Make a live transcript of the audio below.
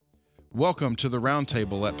Welcome to the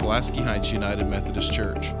Roundtable at Pulaski Heights United Methodist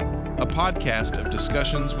Church, a podcast of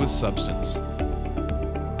discussions with substance.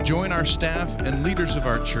 Join our staff and leaders of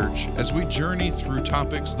our church as we journey through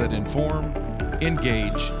topics that inform,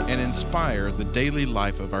 engage, and inspire the daily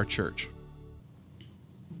life of our church.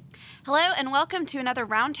 Hello and welcome to another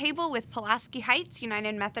Roundtable with Pulaski Heights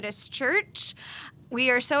United Methodist Church. We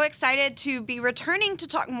are so excited to be returning to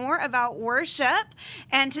talk more about worship,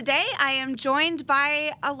 and today I am joined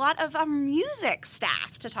by a lot of our music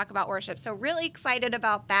staff to talk about worship, so really excited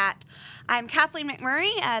about that. I'm Kathleen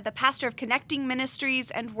McMurray, the pastor of Connecting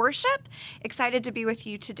Ministries and Worship, excited to be with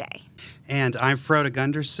you today. And I'm Froda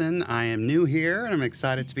Gunderson. I am new here, and I'm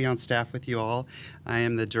excited to be on staff with you all. I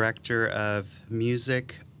am the director of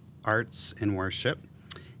Music, Arts, and Worship,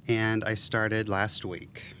 and I started last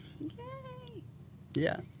week.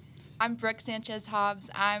 Yeah. I'm Brooke Sanchez-Hobbs.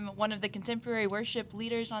 I'm one of the contemporary worship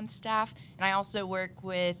leaders on staff, and I also work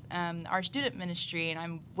with our student ministry, and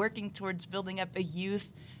I'm working towards building up a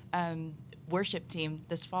youth worship team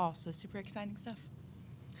this fall, so super exciting stuff.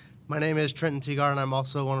 My name is Trenton Teagar, and I'm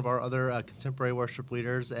also one of our other contemporary worship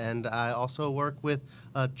leaders, and I also work with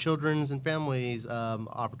children's and families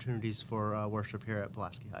opportunities for worship here at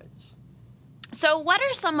Pulaski Heights. So what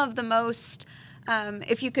are some of the most,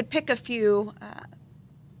 if you could pick a few,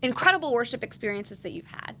 incredible worship experiences that you've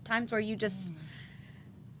had, times where you just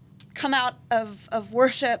come out of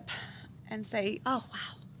worship and say, oh,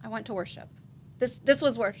 wow, I went to worship. This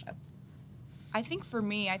was worship. I think for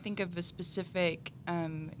me, I think of a specific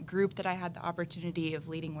group that I had the opportunity of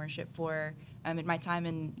leading worship for in my time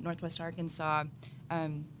in Northwest Arkansas.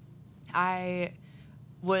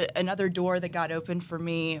 Another door that got opened for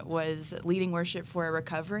me was leading worship for a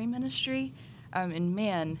recovery ministry. And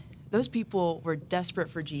man, those people were desperate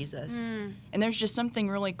for Jesus. And there's just something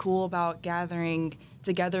really cool about gathering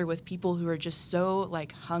together with people who are just so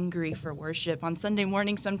hungry for worship. On Sunday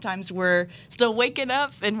morning, sometimes we're still waking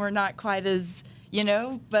up and we're not quite as,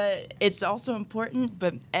 but it's also important.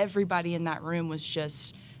 But everybody in that room was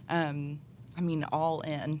just, all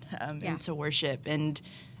in into worship. And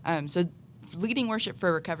so leading worship for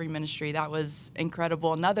a recovery ministry, that was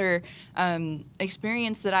incredible. Another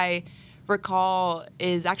experience that I recall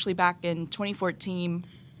is actually back in 2014.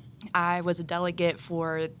 I was a delegate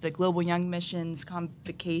for the Global Young Missions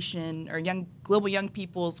Convocation, or Global Young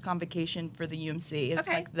People's Convocation for the UMC. It's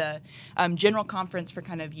like the general conference for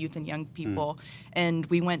kind of youth and young people. And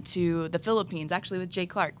we went to the Philippines, actually with Jay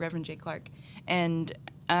Clark, Reverend Jay Clark. And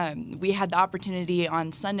we had the opportunity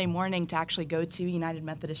on Sunday morning to actually go to United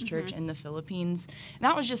Methodist Church in the Philippines. And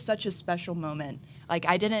that was just such a special moment.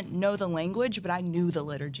 I didn't know the language, but I knew the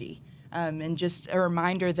liturgy. And just a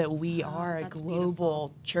reminder that we are a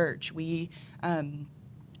global church. We,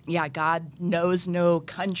 God knows no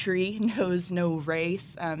country, knows no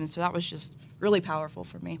race. And so that was just really powerful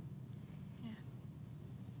for me. Yeah.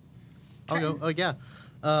 I'll go.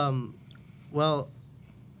 Well,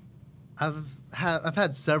 I've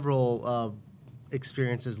had several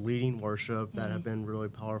experiences leading worship that have been really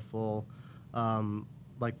powerful.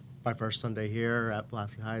 Like my first Sunday here at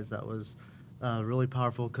Pulaski Heights, that was really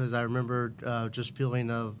powerful because I remember just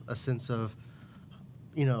feeling a sense of,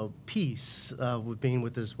 peace with being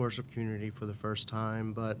with this worship community for the first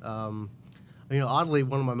time. But, oddly,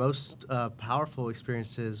 one of my most powerful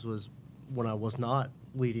experiences was when I was not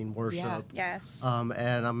leading worship. Yeah. Yes.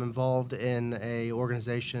 And I'm involved in a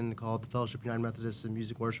organization called the Fellowship United Methodist in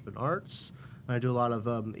Music, Worship, and Arts. I do a lot of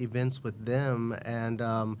events with them,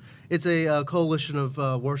 and it's a coalition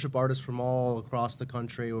of worship artists from all across the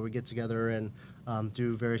country where we get together and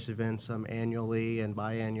do various events annually and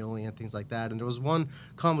biannually and things like that. And there was one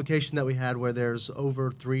convocation that we had where there's over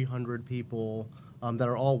 300 people that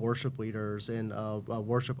are all worship leaders and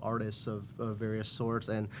worship artists of various sorts,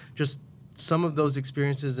 and just some of those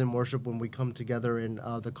experiences in worship when we come together in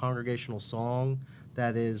the congregational song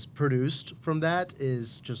that is produced from that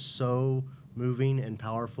is just so moving and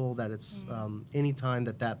powerful that it's any time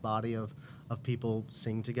that body of people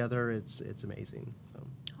sing together, it's amazing. So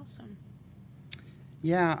Awesome.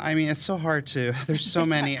 Yeah, it's so hard to. There's so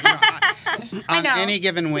many. On any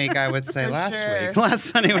given week, I would say last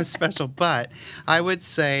Sunday was special. But I would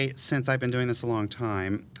say, since I've been doing this a long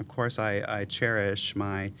time, of course, I cherish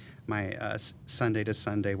my Sunday to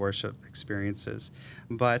Sunday worship experiences.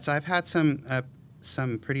 But I've had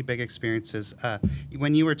some pretty big experiences.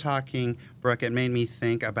 When you were talking, Brooke, it made me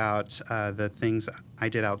think about the things I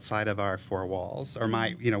did outside of our four walls, or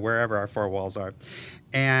wherever our four walls are.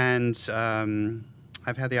 And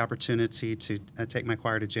I've had the opportunity to take my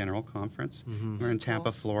choir to General Conference. We're in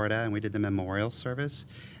Tampa, Florida, and we did the memorial service.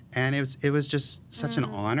 And it was just such an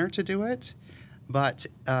honor to do it. But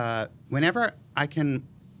whenever I can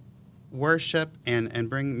worship and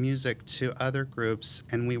bring music to other groups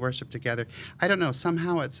and we worship together, I don't know,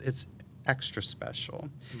 somehow it's extra special.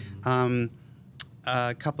 Mm-hmm.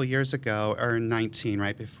 A couple years ago, or 19,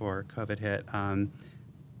 right before COVID hit,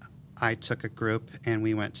 I took a group and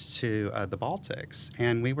we went to the Baltics,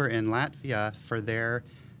 and we were in Latvia for their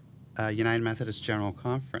United Methodist General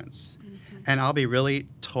Conference. Mm-hmm. And I'll be really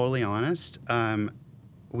totally honest,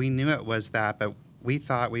 we knew it was that, but we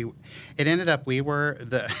thought it ended up we were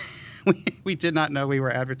the we did not know we were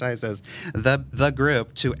advertised as the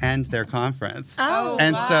group to end their conference. Oh,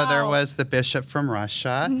 and wow. so there was the bishop from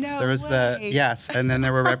Russia. No there was way. yes, and then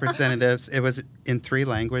there were representatives. It was in 3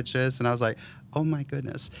 languages, and I was like, oh my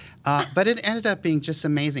goodness. But it ended up being just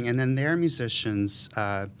amazing. And then their musicians,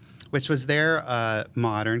 which was their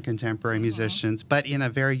modern, contemporary musicians, but in a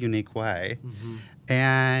very unique way. Mm-hmm.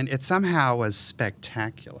 And it somehow was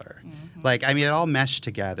spectacular. Mm-hmm. Like, I mean, it all meshed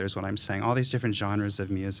together is what I'm saying. All these different genres of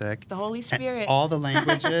music. The Holy Spirit. All the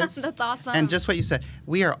languages. That's awesome. And just what you said,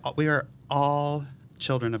 we are all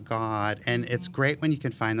children of God, and it's great when you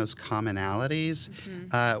can find those commonalities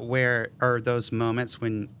or those moments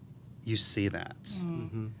when you see that.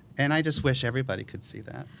 Mm-hmm. And I just wish everybody could see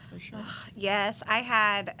that. For sure. Yes, I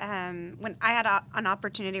had when I had an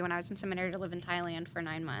opportunity when I was in seminary to live in Thailand for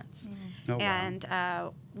 9 months. Oh, wow. And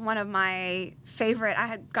one of my favorite, I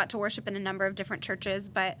had got to worship in a number of different churches,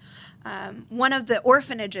 but one of the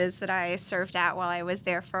orphanages that I served at while I was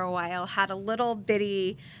there for a while had a little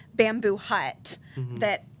bitty bamboo hut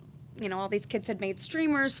that, you know, all these kids had made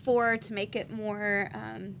streamers for to make it more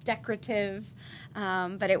decorative.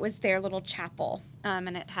 But it was their little chapel,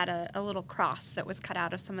 and it had a little cross that was cut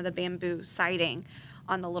out of some of the bamboo siding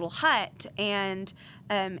on the little hut. And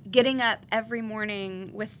getting up every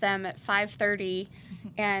morning with them at 5:30,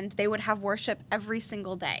 and they would have worship every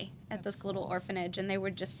single day at this little orphanage, and they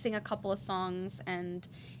would just sing a couple of songs and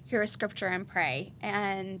hear a scripture and pray.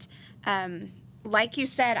 And like you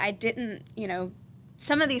said, I didn't, you know,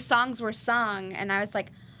 some of these songs were sung, and I was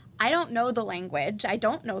like, I don't know the language, I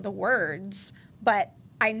don't know the words, but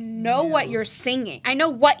I know what you're singing. I know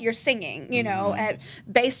what you're singing, you know,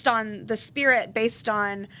 based on the spirit, based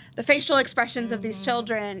on the facial expressions of these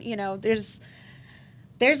children. You know, there's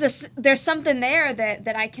something there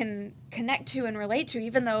that I can connect to and relate to,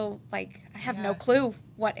 even though, like, I have no clue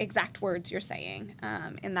what exact words you're saying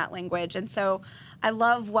in that language. And so I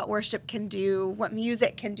love what worship can do, what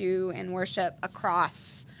music can do in worship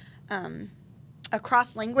across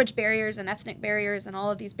language barriers and ethnic barriers and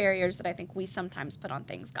all of these barriers that I think we sometimes put on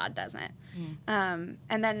things God doesn't. And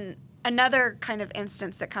then another kind of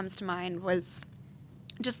instance that comes to mind was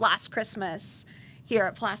just last Christmas here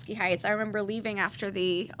at Pulaski Heights. I remember leaving after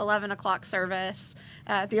the 11 o'clock service,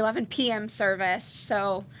 the 11 p.m. service.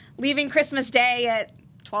 So leaving Christmas Day at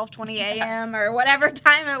 12:20 a.m. or whatever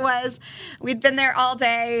time it was. We'd been there all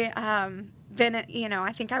day.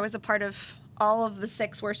 I think I was a part of all of the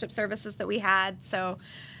 6 worship services that we had. So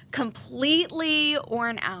completely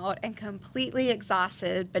worn out and completely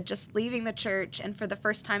exhausted, but just leaving the church, and for the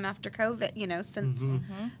first time after COVID, you know, since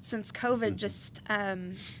COVID, just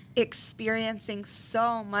experiencing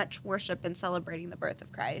so much worship and celebrating the birth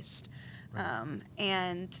of Christ.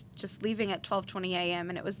 And just leaving at 12:20 a.m.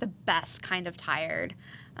 and it was the best kind of tired,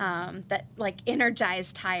 that like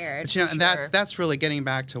energized tired. But, you know, and that's really getting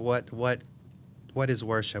back to what is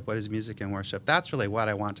worship? What is music in worship? That's really what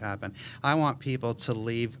I want to happen. I want people to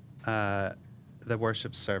leave the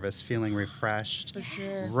worship service feeling refreshed,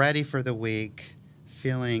 ready for the week,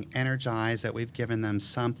 feeling energized that we've given them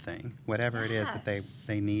something, whatever it is that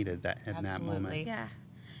they needed in that moment. Yeah.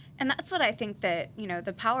 And that's what I think that, you know,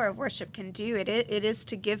 the power of worship can do. It is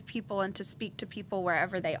to give people and to speak to people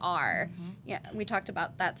wherever they are. Yeah, we talked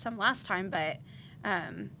about that some last time, but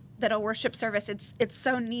that a worship service, it's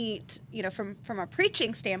so neat, you know, from a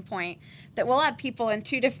preaching standpoint, that we'll have people in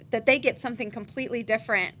that they get something completely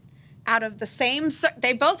different out of the same,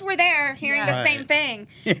 they both were there hearing the same thing.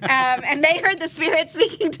 And they heard the Spirit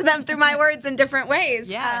speaking to them through my words in different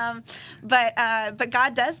ways. But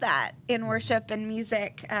God does that in worship and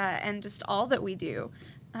music and just all that we do.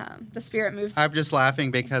 The Spirit moves. I'm just laughing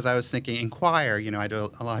because I was thinking in choir, you know, I do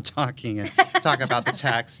a lot of talking and talk about the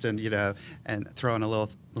text and, you know, and throw in a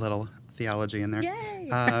little theology in there.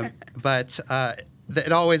 Yay! But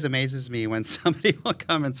it always amazes me when somebody will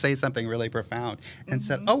come and say something really profound and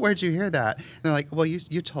said, "Oh, where'd you hear that?" And they're like, "Well,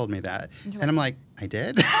 you told me that." And I'm like, "I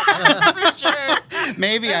did?" For sure.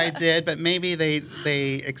 Maybe I did, but maybe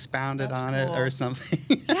they expounded on it or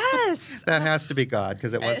something. Yes. That has to be God,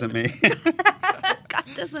 because it wasn't me.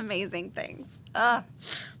 Got just amazing things.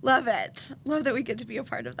 Love it. Love that we get to be a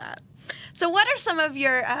part of that. So what are some of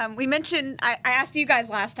your, we mentioned, I asked you guys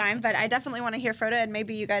last time, but I definitely want to hear Froda, and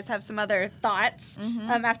maybe you guys have some other thoughts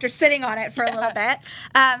after sitting on it for a little bit.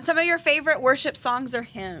 Some of your favorite worship songs or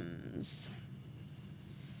hymns?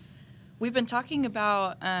 We've been talking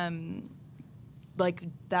about like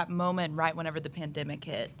that moment right whenever the pandemic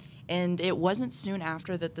hit. And it wasn't soon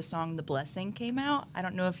after that the song "The Blessing" came out. I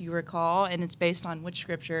don't know if you recall, and it's based on which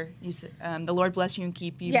scripture? You said, "The Lord bless you and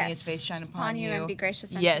keep you, may His face shine upon you, and be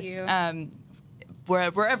gracious unto yes, you."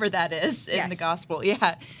 Wherever that is in the gospel,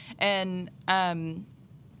 yeah. And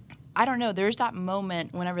I don't know. There's that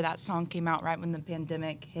moment whenever that song came out, right when the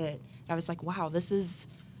pandemic hit. I was like, wow, this is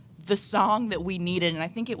the song that we needed. And I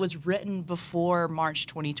think it was written before March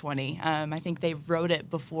 2020. I think they wrote it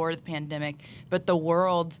before the pandemic. But the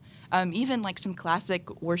world, even like some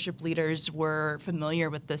classic worship leaders were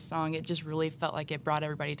familiar with this song. It just really felt like it brought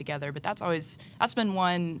everybody together. But that's been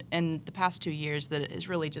one in the past 2 years that has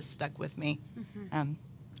really just stuck with me.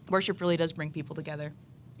 Worship really does bring people together.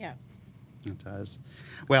 Yeah. It does.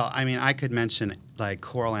 Well, I mean, I could mention like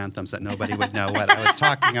choral anthems that nobody would know what I was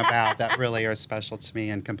talking about that really are special to me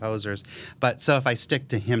and composers. But so if I stick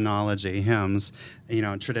to hymnology, hymns,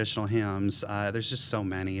 traditional hymns, there's just so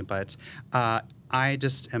many. But I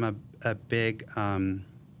just am a big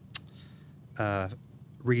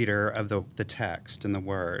reader of the text and the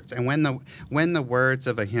words. And when the words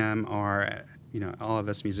of a hymn are, all of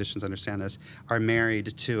us musicians understand this, are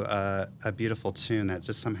married to a beautiful tune that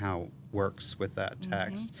just somehow works with that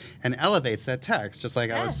text and elevates that text, just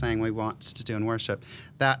like I was saying we want to do in worship.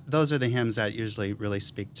 Those are the hymns that usually really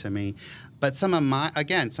speak to me. But some of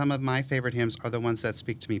my favorite hymns are the ones that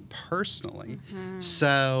speak to me personally.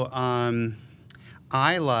 So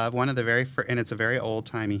I love one of the very first, and it's a very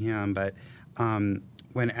old-timey hymn, but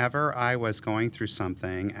whenever I was going through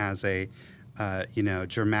something as a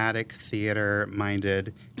dramatic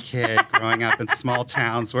theater-minded kid growing up in small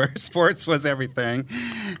towns where sports was everything,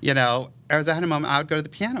 I had a moment I would go to the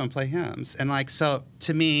piano and play hymns. And so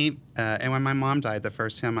to me, and when my mom died, the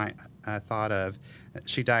first hymn I thought of,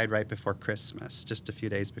 she died right before Christmas, just a few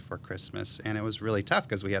days before Christmas. And it was really tough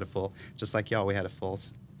because we had just like y'all, we had a full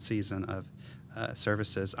season of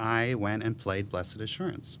services. I went and played Blessed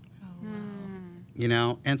Assurance. Oh,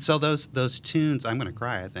 wow. And so those tunes, I'm going to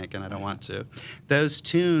cry, I think, and I don't want to. Those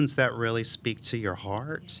tunes that really speak to your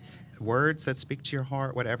heart, words that speak to your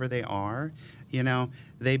heart, whatever they are,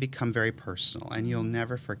 they become very personal, and you'll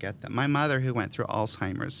never forget them. My mother, who went through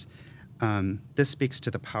Alzheimer's, this speaks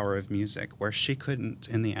to the power of music, where she couldn't,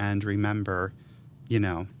 in the end, remember,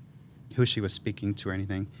 who she was speaking to or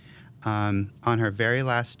anything. On her very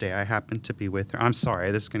last day, I happened to be with her. I'm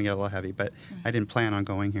sorry, this is going to get a little heavy, but I didn't plan on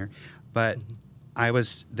going here. But I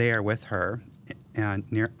was there with her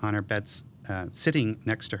and on her bed, sitting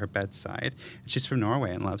next to her bedside. She's from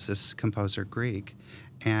Norway and loves this composer Grieg.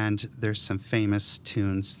 And there's some famous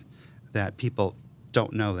tunes that people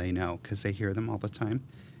don't know they know because they hear them all the time.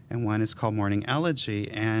 And one is called Morning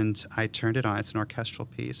Elegy, and I turned it on. It's an orchestral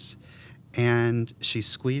piece. And she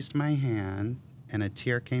squeezed my hand, and a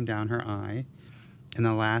tear came down her eye. And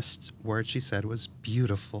the last word she said was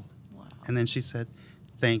beautiful. Wow. And then she said,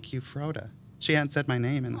 "Thank you, Froda." She hadn't said my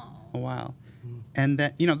name in a while. And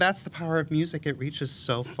that's the power of music. It reaches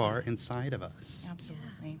so far inside of us.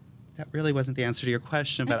 Absolutely. That really wasn't the answer to your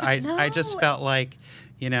question, but I just felt like,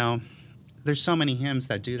 there's so many hymns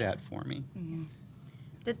that do that for me.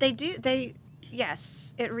 That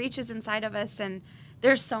yes, it reaches inside of us, and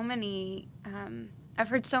there's so many, I've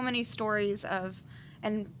heard so many stories of,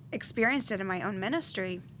 and experienced it in my own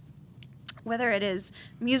ministry, whether it is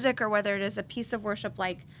music or whether it is a piece of worship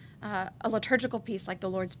like a liturgical piece like the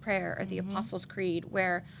Lord's Prayer or the Apostles' Creed,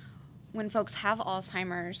 where when folks have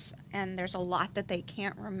Alzheimer's and there's a lot that they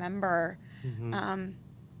can't remember,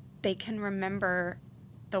 they can remember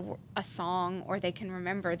a song, or they can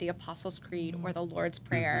remember the Apostles' Creed or the Lord's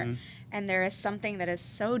Prayer. And there is something that is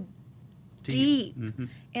so deep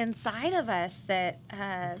inside of us that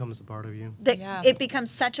becomes a part of you. It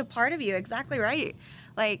becomes such a part of you. Exactly right.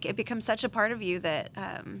 Like, it becomes such a part of you that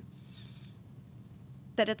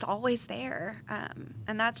that it's always there.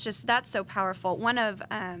 And that's so powerful. One of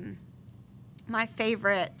my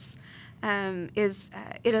favorites is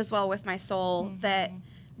It Is Well With My Soul, that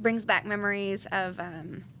brings back memories of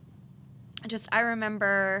I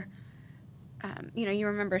remember, you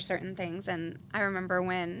remember certain things. And I remember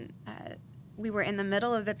when we were in the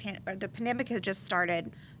middle of the pandemic had just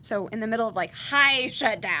started. So in the middle of high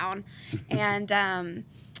shutdown. And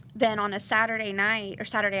then on a Saturday night or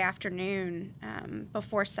Saturday afternoon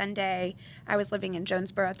before Sunday, I was living in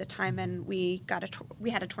Jonesboro at the time, and we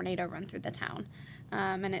had a tornado run through the town,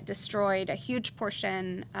 and it destroyed a huge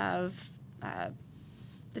portion of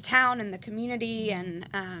the town and the community, and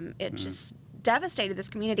it just devastated this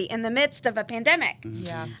community in the midst of a pandemic.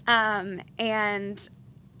 Yeah. And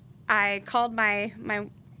I called my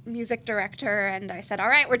music director and I said, all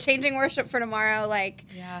right, we're changing worship for tomorrow.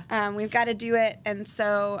 We've got to do it. And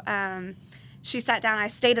so she sat down. I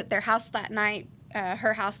stayed at their house that night,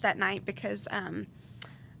 her house that night, because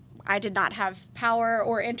I did not have power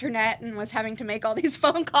or internet and was having to make all these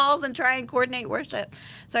phone calls and try and coordinate worship.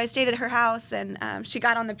 So I stayed at her house, and she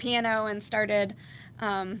got on the piano and started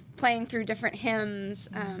playing through different hymns,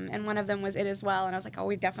 and one of them was It Is Well, and I was like, oh,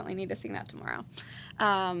 we definitely need to sing that tomorrow.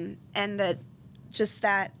 And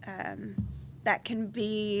that can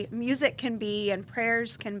be, music can be, and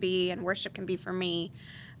prayers can be, and worship can be for me,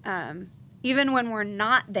 even when we're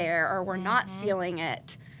not there or we're not feeling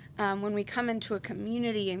it. When we come into a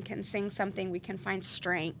community and can sing something, we can find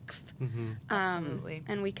strength. Absolutely.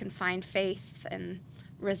 And we can find faith and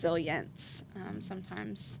resilience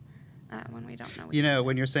sometimes when we don't know.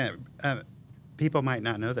 When you're saying, people might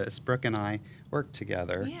not know this, Brooke and I worked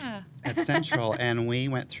together at Central, and we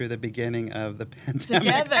went through the beginning of the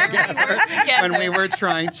pandemic together. When we were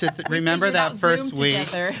trying to remember that first week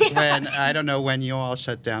when, I don't know when you all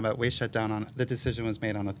shut down, but we shut down the decision was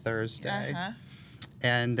made on a Thursday.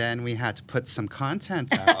 And then we had to put some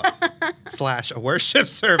content out / a worship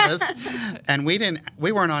service, and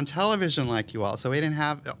we weren't on television like you all, so we didn't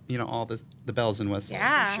have all the bells and whistles.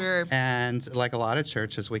 Yeah, sure. And like a lot of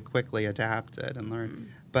churches, we quickly adapted and learned.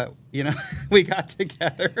 But we got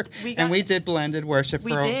together and we did blended worship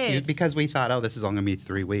because we thought, oh, this is only going to be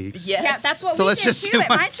 3 weeks. Yes. Yeah, that's what we did too at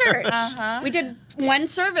my church. We did one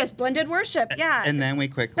service, blended worship. Yeah. And then we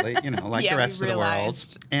quickly, like the rest of the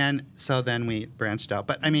world. And so then we branched out.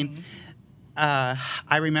 But I mean,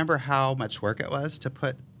 I remember how much work it was to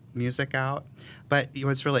put music out. But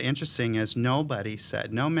what's really interesting is nobody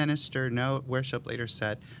said, no minister, no worship leader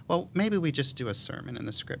said, well, maybe we just do a sermon in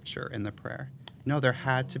the scripture, in the prayer. No, there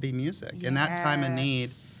had to be music. Yes. In that time of need,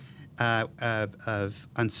 of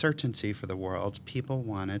uncertainty for the world, people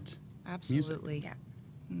wanted music. Yeah.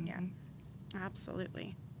 Yeah.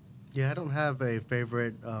 Absolutely. Yeah, I don't have a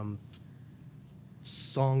favorite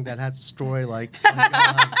song that has a story like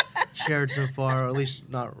shared so far, or at least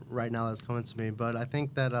not right now that's coming to me. But I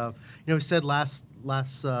think that, we said last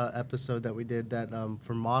episode that we did that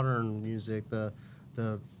for modern music, the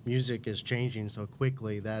music is changing so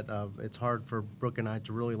quickly that it's hard for Brooke and I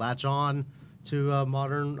to really latch on to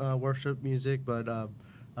modern worship music. But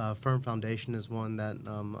Firm Foundation is one that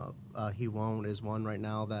He Won't is one right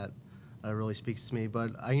now that really speaks to me.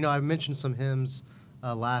 But I mentioned some hymns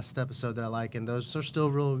last episode that I like, and those are still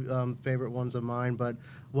real favorite ones of mine. But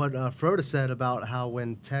what Froda said about how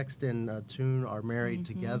when text and tune are married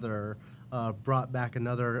together brought back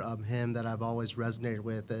another hymn that I've always resonated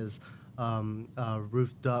with is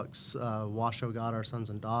Ruth Duck's Wash, O God, Our Sons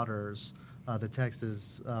and Daughters. The text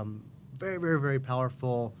is very, very, very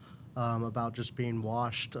powerful about just being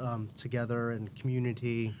washed together in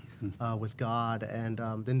community with with and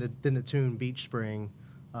then the tune Beach Spring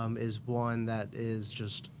is one that is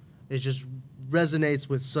just resonates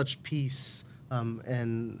with such peace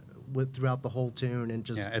and throughout the whole tune, and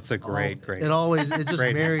just it's a great it just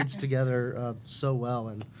marries together so well.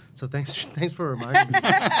 And so thanks for reminding me.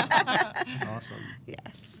 That's awesome.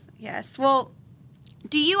 Yes. Well,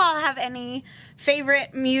 do you all have any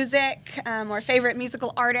favorite music or favorite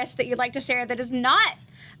musical artists that you'd like to share that is not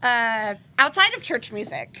outside of church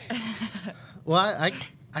music? Well,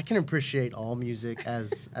 I can appreciate all music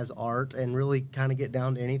as art and really kind of get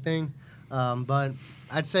down to anything. But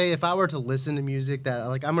I'd say if I were to listen to music that,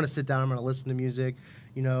 like, I'm going to sit down, I'm going to listen to music,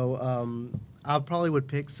 I probably would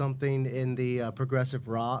pick something in the progressive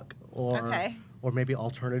rock or maybe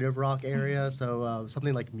alternative rock area. So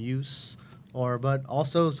something like Muse, but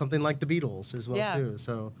also something like the Beatles as well too.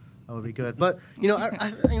 So that would be good. But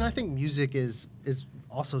I think music is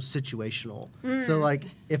also situational. So like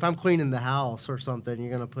if I'm cleaning the house or something,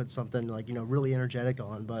 you're gonna put something like really energetic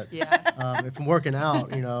on. But if I'm working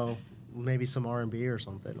out, maybe some R&B or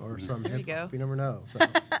something, or some hip hop. You never know. So.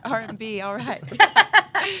 R&B, all right.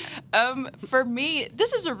 For me,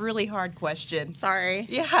 this is a really hard question. Sorry.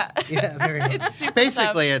 Yeah. Yeah, very hard. It's super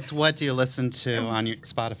Basically, tough. it's what do you listen to on your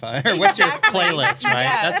Spotify or what's your playlist, right?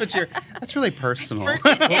 Yeah. That's really personal. It is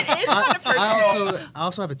kind of personal. I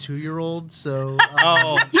also have a 2-year-old, so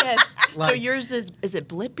Oh, Yes. So Like- yours is it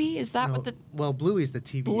Blippi? Is that what the well, Bluey's the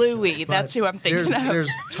TV. Bluey, show, that's but who I'm thinking there's, of. There's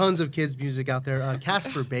tons of kids' music out there.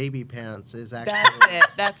 Casper Baby Pants is actually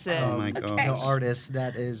That's it. oh my the gosh. artist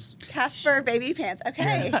that is. Casper Baby Pants.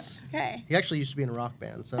 Okay. Yes. Okay. He actually used to be in a rock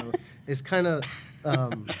band, so it's kind of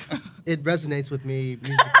it resonates with me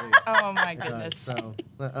musically. Oh my It does, goodness. So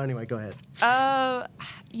anyway, go ahead.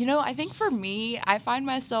 I think for me, I find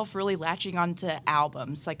myself really latching onto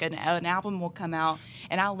albums. Like an album will come out,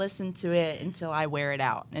 and I'll listen to it until I wear it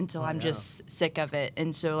out, until I'm yeah. just sick of it.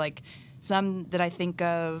 And so, like, some that I think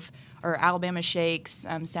of are Alabama Shakes,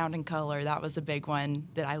 Sound and Color. That was a big one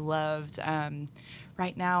that I loved.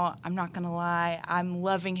 Right now, I'm not going to lie, I'm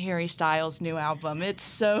loving Harry Styles' new album. It's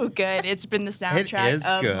so good. It's been the soundtrack is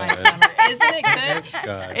of good. my summer. Isn't it good? It is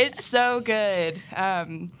good. It's so good.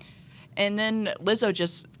 And then Lizzo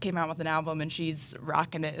just came out with an album, and she's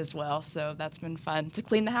rocking it as well. So that's been fun to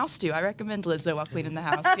clean the house to. I recommend Lizzo while cleaning the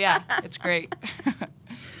house. Yeah, it's great.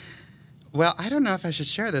 Well, I don't know if I should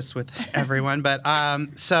share this with everyone, but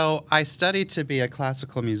so I studied to be a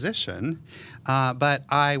classical musician, but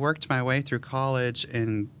I worked my way through college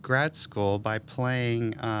and grad school by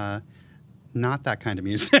playing not that kind of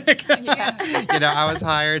music. Yeah. I was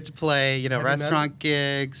hired to play, Heavy restaurant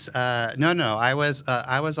gigs. No, I was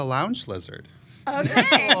a lounge lizard.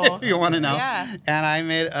 Okay. Cool. If you want to know. Yeah. And I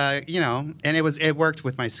made, and it worked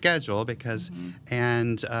with my schedule because,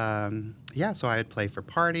 so I'd play for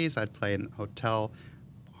parties, I'd play in hotel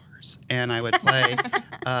bars, and I would play,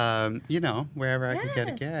 wherever I could get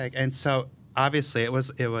a gig. And so obviously it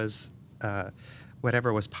was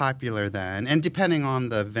whatever was popular then, and depending on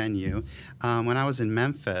the venue. When I was in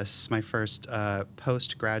Memphis, my first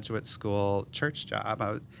postgraduate school church job,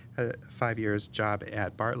 I had a 5 years job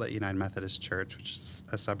at Bartlett United Methodist Church, which is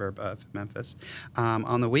a suburb of Memphis.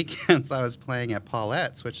 On the weekends, I was playing at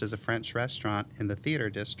Paulette's, which is a French restaurant in the theater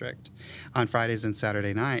district, on Fridays and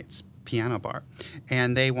Saturday nights, piano bar.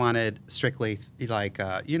 And they wanted strictly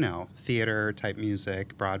theater type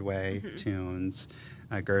music, Broadway tunes,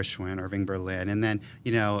 Gershwin, Irving Berlin. And then,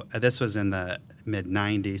 this was in the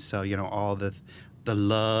mid-'90s, so, all the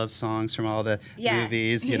love songs from all the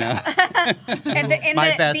movies, And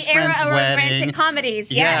My best the era friend's of wedding. romantic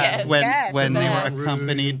comedies. Yeah, Yes. when yes. when they were Yes.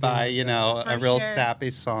 accompanied by, a real sure.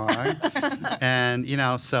 sappy song. And,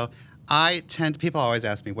 so people always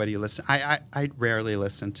ask me, what do you listen to? I rarely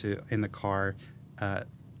listen to in the car.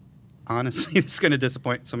 Honestly, it's going to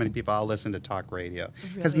disappoint so many people. I'll listen to talk radio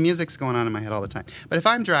because Really? music's going on in my head all the time. But if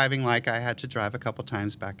I'm driving, like I had to drive a couple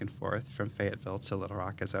times back and forth from Fayetteville to Little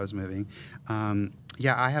Rock as I was moving, I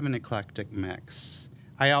have an eclectic mix.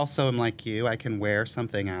 I also am like you. I can wear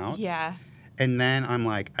something out. Yeah. And then I'm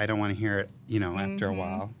like, I don't want to hear it, after a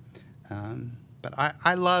while. But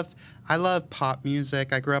I love pop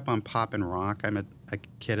music. I grew up on pop and rock. I'm a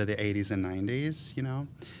kid of the 80s and 90s,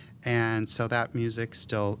 And so that music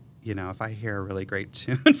still, if I hear a really great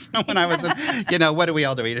tune from when I was, what do we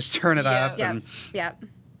all do? We just turn it up. And, Yep.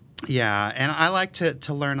 yeah, and I like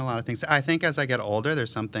to learn a lot of things. I think as I get older,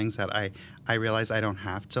 there's some things that I realize I don't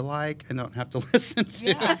have to like and don't have to listen to.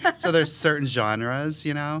 Yeah. So there's certain genres,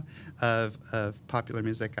 of popular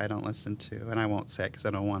music I don't listen to. And I won't say it because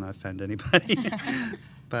I don't want to offend anybody.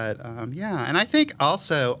 But, and I think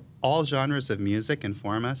also all genres of music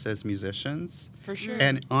inform us as musicians. For sure.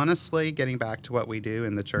 And honestly, getting back to what we do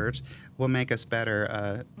in the church will make us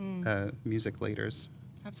better music leaders.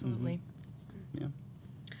 Absolutely. Yeah.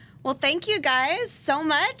 Well, thank you guys so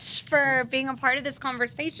much for being a part of this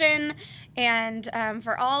conversation and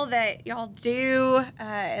for all that y'all do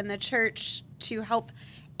in the church to help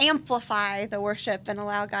amplify the worship and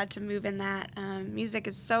allow God to move in that. Music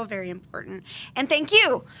is so very important. And thank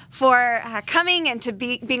you for coming and to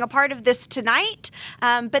being a part of this tonight,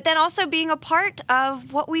 but then also being a part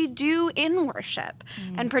of what we do in worship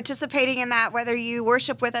and participating in that, whether you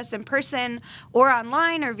worship with us in person or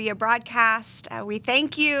online or via broadcast. We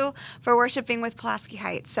thank you for worshiping with Pulaski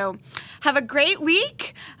Heights. So have a great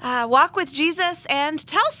week, walk with Jesus, and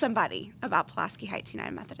tell somebody about Pulaski Heights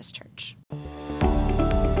United Methodist Church.